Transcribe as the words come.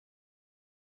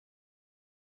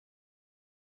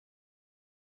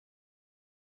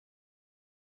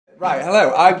Right,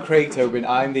 hello, I'm Craig Tobin.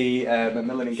 I'm the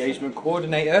Macmillan Engagement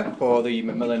Coordinator for the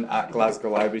Macmillan at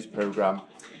Glasgow Libraries programme.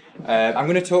 I'm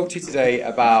going to talk to you today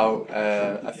about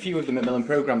a few of the Macmillan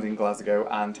programmes in Glasgow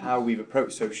and how we've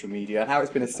approached social media and how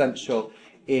it's been essential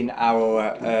in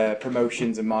our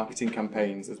promotions and marketing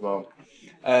campaigns as well.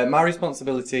 My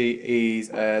responsibility is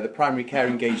the primary care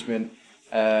engagement,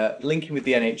 linking with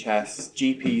the NHS,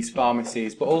 GPs,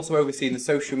 pharmacies, but also overseeing the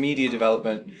social media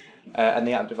development and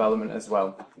the app development as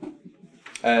well.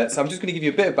 So I'm just going to give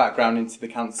you a bit of background into the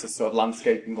cancer sort of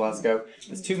landscape in Glasgow.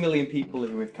 There's 2 million people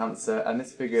living with cancer, and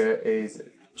this figure is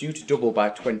due to double by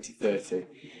 2030.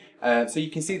 So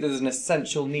you can see that there's an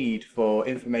essential need for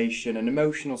information and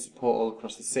emotional support all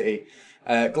across the city.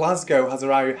 Glasgow has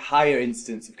a higher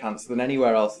incidence of cancer than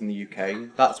anywhere else in the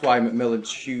UK. That's why Macmillan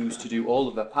choose to do all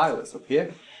of their pilots up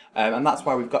here. And that's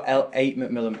why we've got 8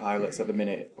 Macmillan pilots at the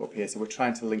minute up here, so we're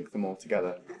trying to link them all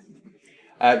together.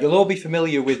 You'll all be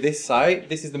familiar with this site.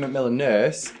 This is the Macmillan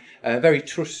Nurse, very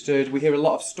trusted. We hear a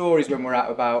lot of stories when we're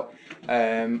out about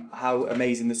how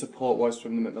amazing the support was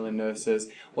from the Macmillan nurses.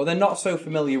 What they're not so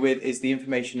familiar with is the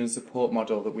information and support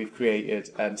model that we've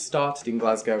created and started in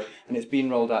Glasgow, and it's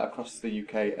being rolled out across the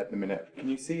UK at the minute. Can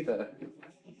you see there?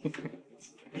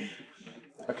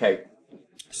 Okay,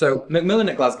 so Macmillan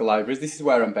at Glasgow Libraries, this is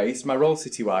where I'm based. My role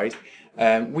citywide.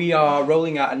 We are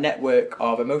rolling out a network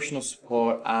of emotional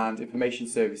support and information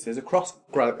services across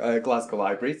Glasgow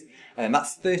Libraries, and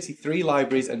that's 33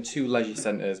 libraries and 2 leisure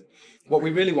centres. What we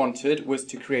really wanted was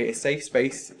to create a safe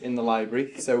space in the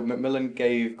library, so Macmillan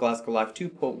gave Glasgow Life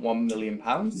 £2.1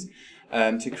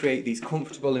 million to create these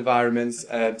comfortable environments,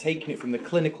 taking it from the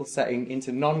clinical setting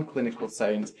into non-clinical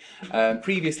settings.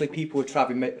 Previously, people were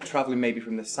travelling maybe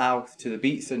from the south to the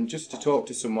Beatson just to talk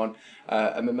to someone,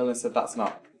 and Macmillan said that's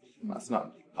not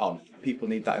on. People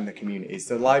need that in the communities.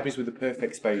 So libraries were the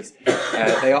perfect space.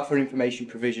 They offer information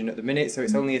provision at the minute, so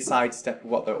it's only a sidestep of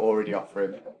what they're already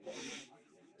offering.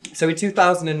 So in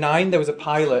 2009 there was a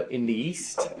pilot in the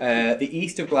east. The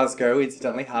east of Glasgow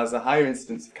incidentally has a higher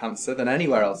incidence of cancer than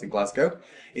anywhere else in Glasgow.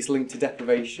 It's linked to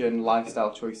deprivation,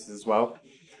 lifestyle choices as well.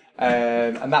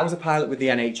 And that was a pilot with the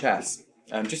NHS.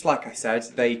 Just like I said,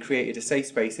 they created a safe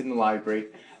space in the library.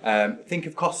 Think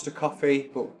of Costa Coffee,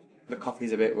 but the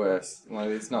coffee's a bit worse. Well,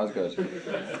 it's not as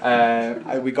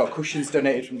good. We got cushions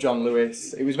donated from John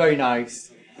Lewis. It was very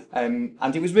nice. And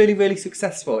it was really, really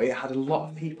successful. It had a lot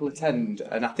of people attend,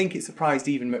 and I think it surprised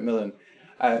even Macmillan.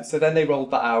 So then they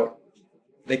rolled that out.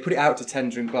 They put it out to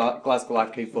tender, and Glasgow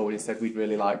Life came forward and said, we'd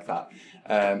really like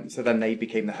that. So then they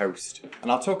became the host.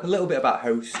 And I'll talk a little bit about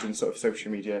host and sort of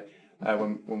social media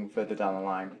when we're further down the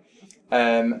line.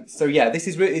 So yeah,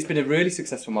 it's been a really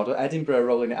successful model. Edinburgh are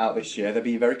rolling it out this year. They're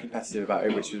being very competitive about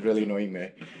it, which is really annoying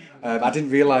me. I didn't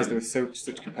realise there was such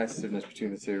competitiveness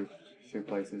between the two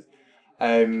places.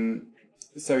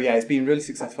 So yeah, it's been really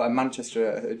successful, and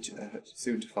Manchester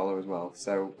soon to follow as well.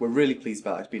 So we're really pleased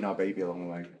about it. It's been our baby along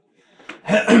the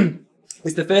way.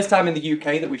 It's the first time in the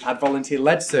UK that we've had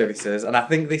volunteer-led services, and I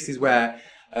think this is where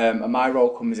my role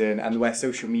comes in, and where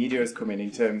social media has come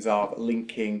in terms of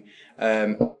linking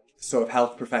sort of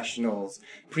health professionals.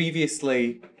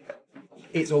 Previously,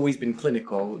 it's always been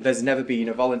clinical. There's never been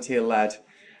a volunteer-led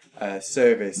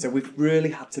service, so we've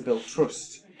really had to build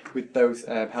trust with those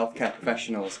healthcare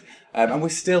professionals, and we're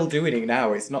still doing it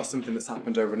now. It's not something that's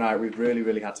happened overnight. We've really,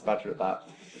 really had to badger at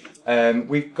that.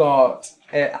 We've got,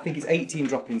 I think it's 18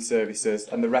 drop-in services,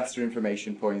 and the rest are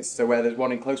information points. So where there's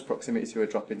one in close proximity to a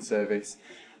drop-in service,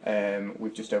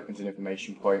 we've just opened an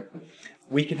information point.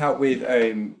 We can help with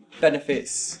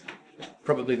benefits.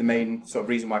 Probably the main sort of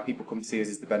reason why people come to see us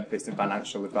is the benefits and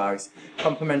financial advice.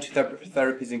 Complementary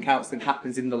therapies and counselling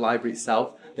happens in the library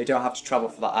itself. They don't have to travel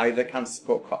for that either. Cancer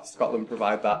Support Scotland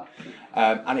provide that.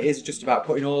 And it is just about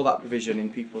putting all that provision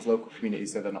in people's local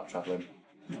communities so they're not travelling.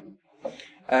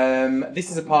 This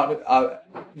is a partner.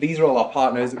 These are all our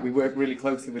partners. We work really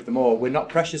closely with them all. We're not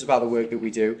precious about the work that we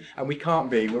do, and we can't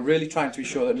be. We're really trying to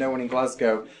ensure that no one in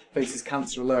Glasgow faces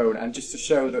cancer alone, and just to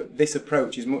show that this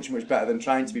approach is much, much better than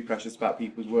trying to be precious about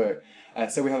people's work.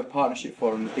 So we have a partnership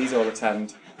forum that these all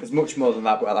attend. There's much more than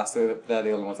that, but they're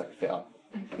the only ones I can fit on.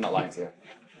 I'm not lying to you.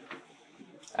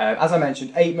 As I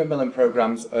mentioned, 8 Macmillan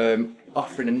programmes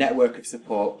offering a network of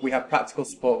support. We have practical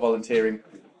support volunteering,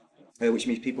 which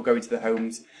means people go into the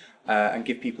homes and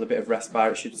give people a bit of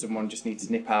respite should someone just need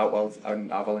to nip out while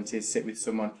our volunteers sit with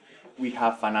someone. We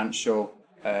have financial,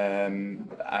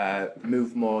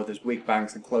 move more, there's wig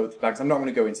banks and clothes banks. I'm not going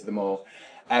to go into them all.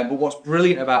 But what's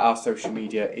brilliant about our social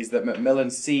media is that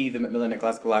Macmillan see the Macmillan at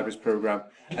Glasgow Libraries programme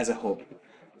as a hub.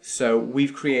 So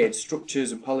we've created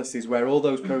structures and policies where all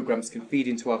those programs can feed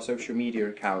into our social media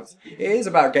accounts. It is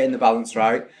about getting the balance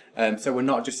right. So we're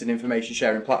not just an information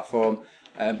sharing platform,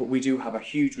 but we do have a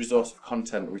huge resource of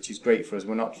content, which is great for us.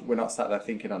 We're not sat there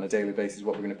thinking on a daily basis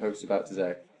what we're going to post about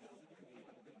today.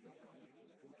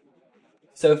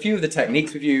 So a few of the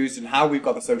techniques we've used and how we've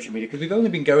got the social media, because we've only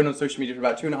been going on social media for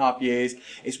about 2.5 years.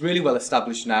 It's really well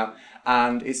established now,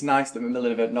 and it's nice that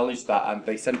Macmillan have acknowledged that, and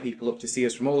they send people up to see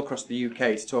us from all across the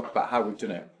UK to talk about how we've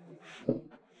done it.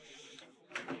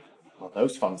 Well,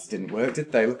 those fonts didn't work,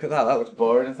 did they? Look at that, that looks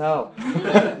boring as hell.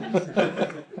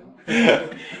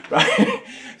 Right.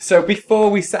 So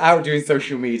before we set out doing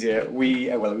social media,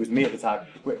 well, it was me at the time,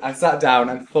 I sat down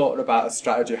and thought about a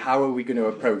strategy. How are we going to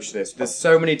approach this? There's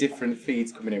so many different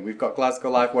feeds coming in. We've got Glasgow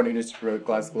Life wanting us to promote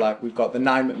Glasgow Life. We've got the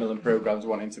 9 Macmillan programmes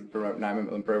wanting to promote 9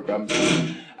 Macmillan programmes.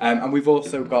 And we've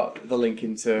also got the link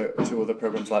into other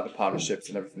programmes like the partnerships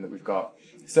and everything that we've got.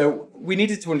 So we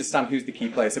needed to understand who's the key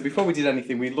player. So before we did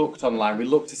anything, we looked online, we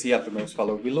looked to see who had the most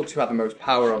followers, we looked who had the most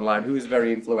power online, who was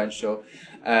very influential,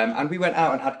 and we went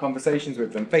out and had conversations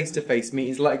with them, face-to-face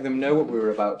meetings, letting them know what we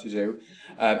were about to do,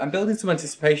 and building some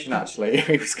anticipation actually.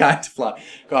 It was kind of like,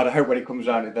 God, I hope when it comes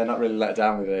around they're not really let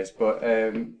down with this, but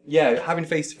yeah, having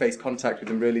face-to-face contact with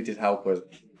them really did help us.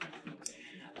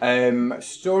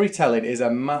 Storytelling is a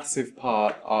massive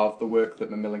part of the work that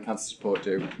Macmillan Cancer Support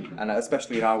do, and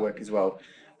especially in our work as well.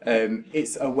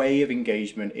 It's a way of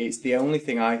engagement. It's the only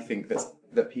thing I think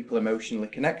that people emotionally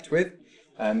connect with.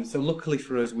 So luckily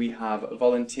for us, we have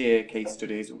volunteer case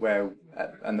studies where,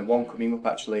 and the one coming up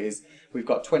actually is, we've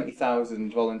got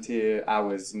 20,000 volunteer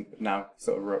hours now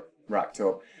sort of racked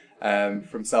up.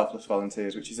 From selfless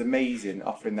volunteers, which is amazing,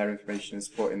 offering their information and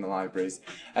support in the libraries.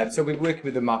 So we're working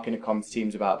with the marketing and comms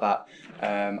teams about that,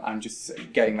 and just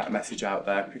getting that message out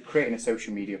there, creating a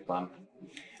social media plan.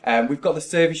 We've got the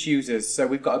service users, so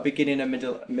we've got a beginning, a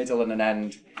middle and an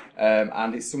end,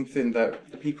 and it's something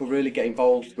that the people really get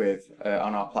involved with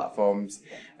on our platforms.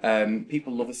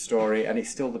 People love a story, and it's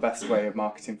still the best way of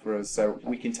marketing for us, so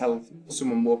we can tell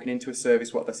someone walking into a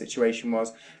service what their situation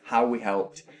was, how we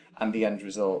helped, and the end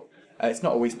result. It's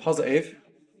not always positive,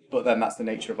 but then that's the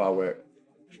nature of our work.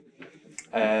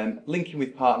 Linking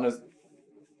with partners,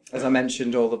 as I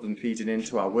mentioned, all of them feeding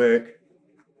into our work.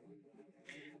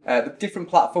 The different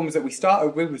platforms that we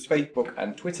started with was Facebook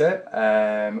and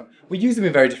Twitter. We use them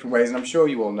in very different ways, and I'm sure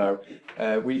you all know.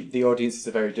 The audiences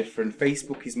are very different.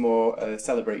 Facebook is more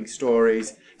celebrating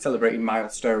stories, celebrating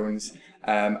milestones,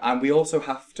 and we also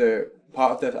have to,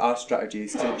 part of our strategy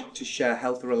is to share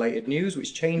health-related news,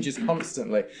 which changes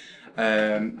constantly.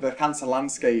 The cancer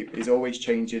landscape is always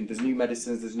changing. There's new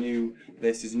medicines, there's new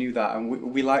this, there's new that, and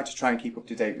we like to try and keep up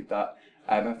to date with that.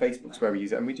 And Facebook's where we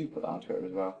use it, and we do put that on Twitter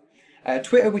as well.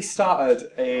 Twitter we started,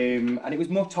 and it was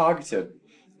more targeted.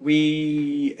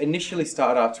 We initially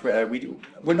started our Twitter,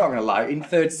 we're not going to lie, in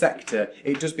third sector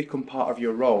it does become part of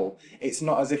your role. It's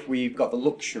not as if we've got the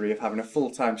luxury of having a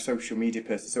full-time social media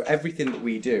person, so everything that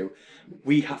we do,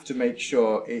 we have to make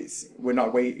sure we're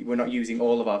not using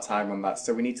all of our time on that,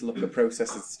 so we need to look at the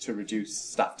processes to reduce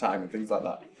staff time and things like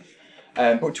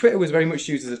that. But Twitter was very much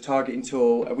used as a targeting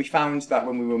tool. We found that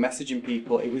when we were messaging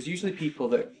people, it was usually people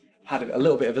that had a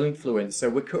little bit of influence, so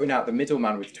we're cutting out the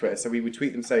middleman with Twitter. So we would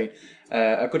tweet them saying,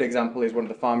 a good example is one of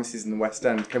the pharmacies in the West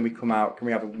End, can we come out, can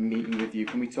we have a meeting with you,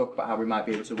 can we talk about how we might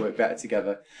be able to work better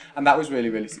together? And that was really,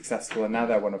 really successful, and now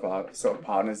they're one of our sort of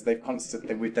partners. They've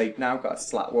now got a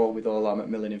Slack wall with all our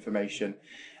Macmillan information,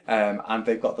 and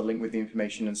they've got the link with the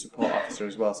information and support officer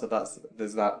as well, so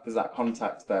there's that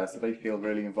contact there, so they feel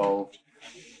really involved.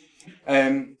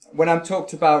 When I'm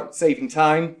talked about saving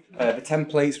time, the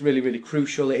template's really, really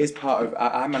crucial. It is part of,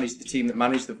 I manage the team that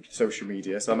manage the social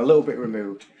media, so I'm a little bit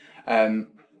removed.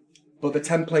 But the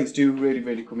templates do really,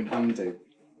 really come in handy.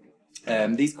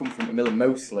 These come from Macmillan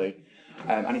mostly,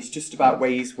 and it's just about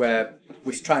ways where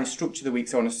we try and structure the week.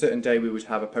 So on a certain day we would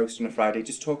have a post on a Friday,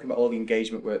 just talking about all the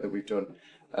engagement work that we've done.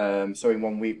 So in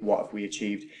 1 week, what have we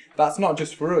achieved? That's not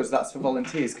just for us, that's for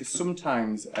volunteers, because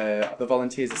sometimes the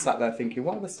volunteers are sat there thinking,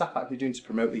 what are the staff actually doing to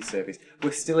promote these services?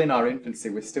 We're still in our infancy,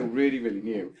 we're still really, really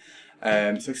new.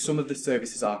 So some of the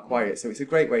services are quiet, so it's a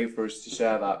great way for us to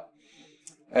share that.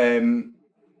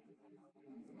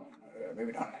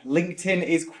 Moving on. LinkedIn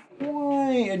is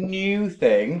quite a new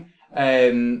thing,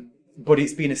 but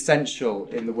it's been essential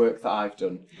in the work that I've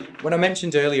done. When I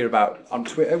mentioned earlier about on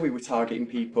Twitter, we were targeting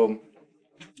people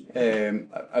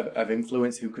of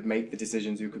influence who could make the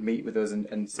decisions, who could meet with us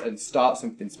and start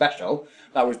something special.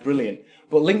 That was brilliant.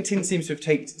 But LinkedIn seems to have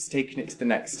taken it to the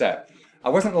next step. I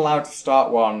wasn't allowed to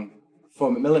start one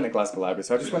for Macmillan at Glasgow Library,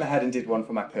 so I just went ahead and did one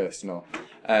for my personal.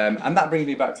 And that brings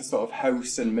me back to sort of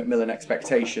hosts and Macmillan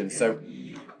expectations. So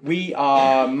we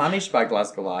are managed by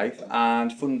Glasgow Life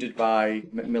and funded by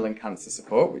Macmillan Cancer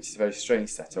Support, which is a very strange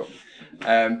setup.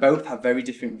 Both have very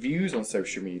different views on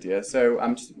social media. So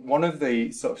one of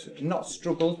the sort of, not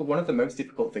struggles, but one of the most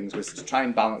difficult things was to try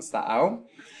and balance that out.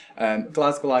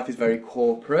 Glasgow Life is very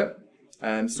corporate,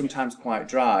 sometimes quite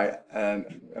dry,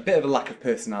 a bit of a lack of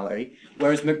personality,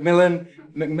 whereas Macmillan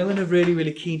are really,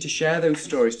 really keen to share those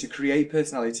stories, to create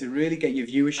personality, to really get your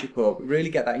viewership up, really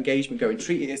get that engagement going,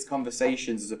 treat it as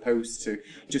conversations as opposed to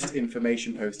just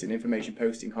information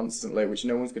posting constantly, which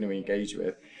no one's going to engage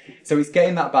with. So it's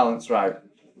getting that balance right.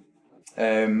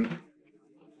 Where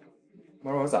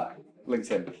was that?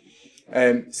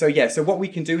 LinkedIn. So what we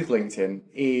can do with LinkedIn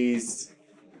is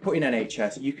put in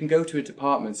NHS, you can go to a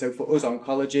department. So for us,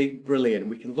 oncology, brilliant.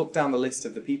 We can look down the list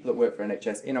of the people that work for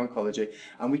NHS in oncology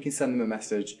and we can send them a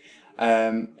message.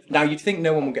 Now, you'd think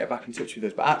no one will get back in touch with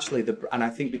us, but actually, and I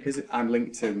think because I'm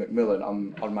linked to Macmillan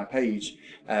on my page,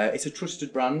 it's a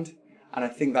trusted brand. And I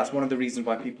think that's one of the reasons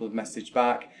why people have messaged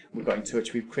back. We've got in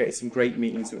touch, we've created some great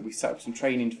meetings, we set up some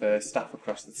training for staff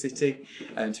across the city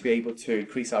and to be able to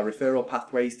increase our referral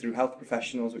pathways through health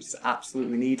professionals, which is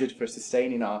absolutely needed for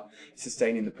sustaining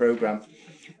the programme.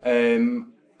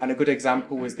 And a good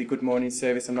example was the Good Morning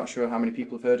service. I'm not sure how many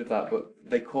people have heard of that, but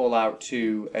they call out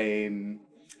to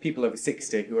people over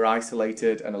 60 who are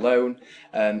isolated and alone,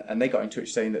 and they got in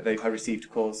touch saying that they've received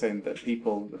calls saying that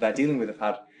people that they're dealing with have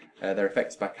had they're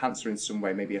affected by cancer in some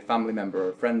way, maybe a family member or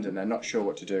a friend, and they're not sure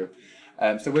what to do.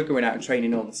 So we're going out and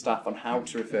training all the staff on how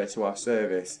to refer to our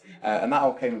service, and that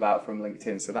all came about from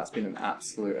LinkedIn, so that's been an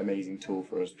absolute amazing tool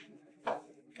for us.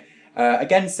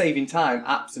 Again, saving time,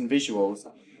 apps and visuals.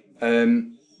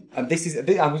 And I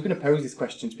was going to pose this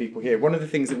question to people here. One of the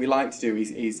things that we like to do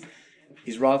is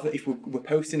rather, if we're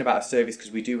posting about a service,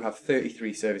 because we do have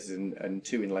 33 services and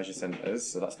 2 in leisure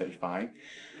centres, so that's very fine.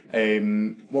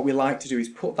 What we like to do is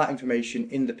put that information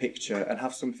in the picture and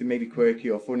have something maybe quirky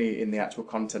or funny in the actual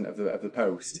content of the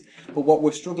post. But what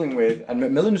we're struggling with, and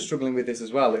Macmillan is struggling with this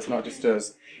as well, it's not just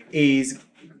us, is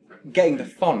getting the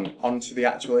font onto the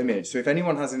actual image. So if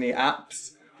anyone has any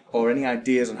apps or any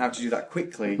ideas on how to do that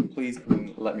quickly, please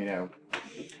let me know.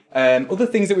 Other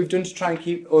things that we've done to try and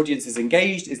keep audiences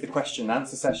engaged is the question and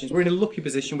answer sessions. We're in a lucky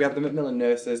position. We have the Macmillan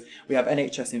nurses, we have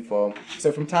NHS Inform.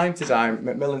 So from time to time,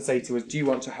 Macmillan say to us, do you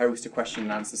want to host a question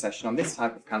and answer session on this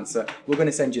type of cancer? We're going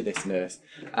to send you this nurse.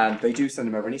 And they do send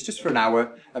them over, and it's just for an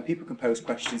hour, and people can post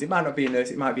questions. It might not be a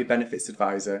nurse, it might be a benefits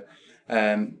advisor.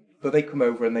 But they come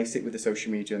over and they sit with the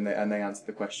social media and they answer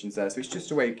the questions there. So it's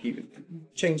just a way of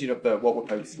changing up what we're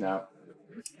posting out.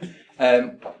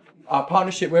 Our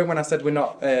partnership work, when I said we're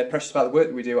not precious about the work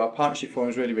that we do, our partnership forum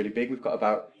is really, really big. We've got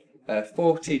about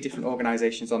 40 different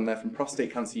organisations on there, from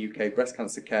Prostate Cancer UK, Breast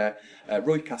Cancer Care,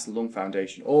 Roy Castle Lung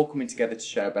Foundation, all coming together to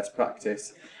share best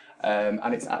practice. And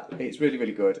it's really,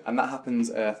 really good. And that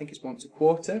happens, I think it's once a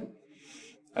quarter.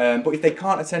 But if they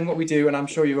can't attend what we do, and I'm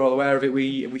sure you're all aware of it,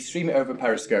 we stream it over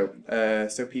Periscope,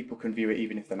 so people can view it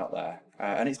even if they're not there.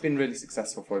 And it's been really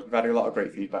successful for us. We've had a lot of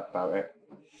great feedback about it.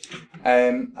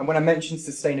 And when I mentioned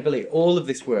sustainability, all of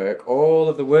this work, all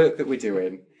of the work that we're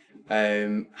doing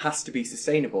has to be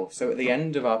sustainable. So at the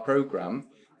end of our programme,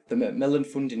 the Macmillan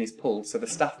funding is pulled, so the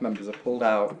staff members are pulled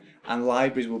out, and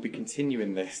libraries will be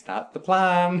continuing this. That's the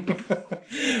plan.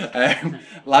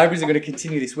 Libraries are going to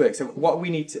continue this work. So what we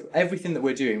need to, everything that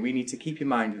we're doing, we need to keep in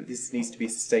mind that this needs to be a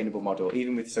sustainable model,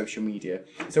 even with social media.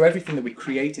 So everything that we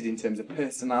created in terms of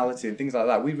personality and things like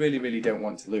that, we really, really don't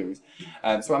want to lose.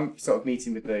 So I'm sort of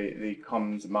meeting with the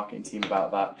comms and marketing team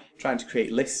about that, trying to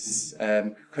create lists,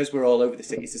 because we're all over the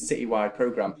city. It's a citywide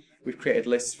programme. We've created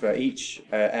lists for each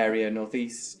area,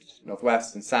 northeast,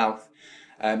 northwest and south,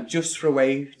 just for a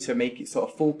way to make it sort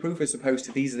of foolproof, as opposed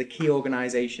to these are the key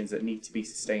organisations that need to be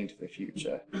sustained for the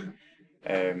future.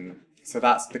 So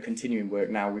that's the continuing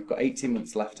work now. We've got 18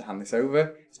 months left to hand this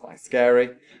over. It's quite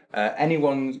scary.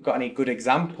 Anyone got any good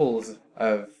examples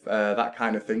of that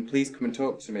kind of thing, please come and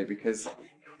talk to me, because it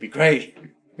would be great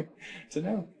to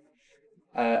know.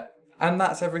 And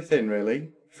that's everything really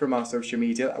from our social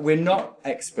media. We're not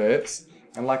experts,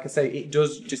 and like I say, it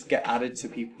does just get added to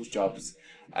people's jobs,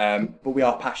 but we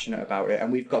are passionate about it,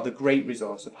 and we've got the great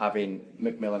resource of having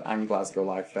Macmillan and Glasgow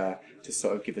Life there to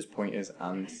sort of give us pointers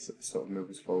and sort of move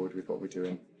us forward with what we're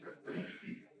doing.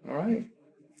 All right.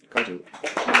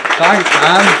 Thanks,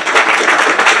 man.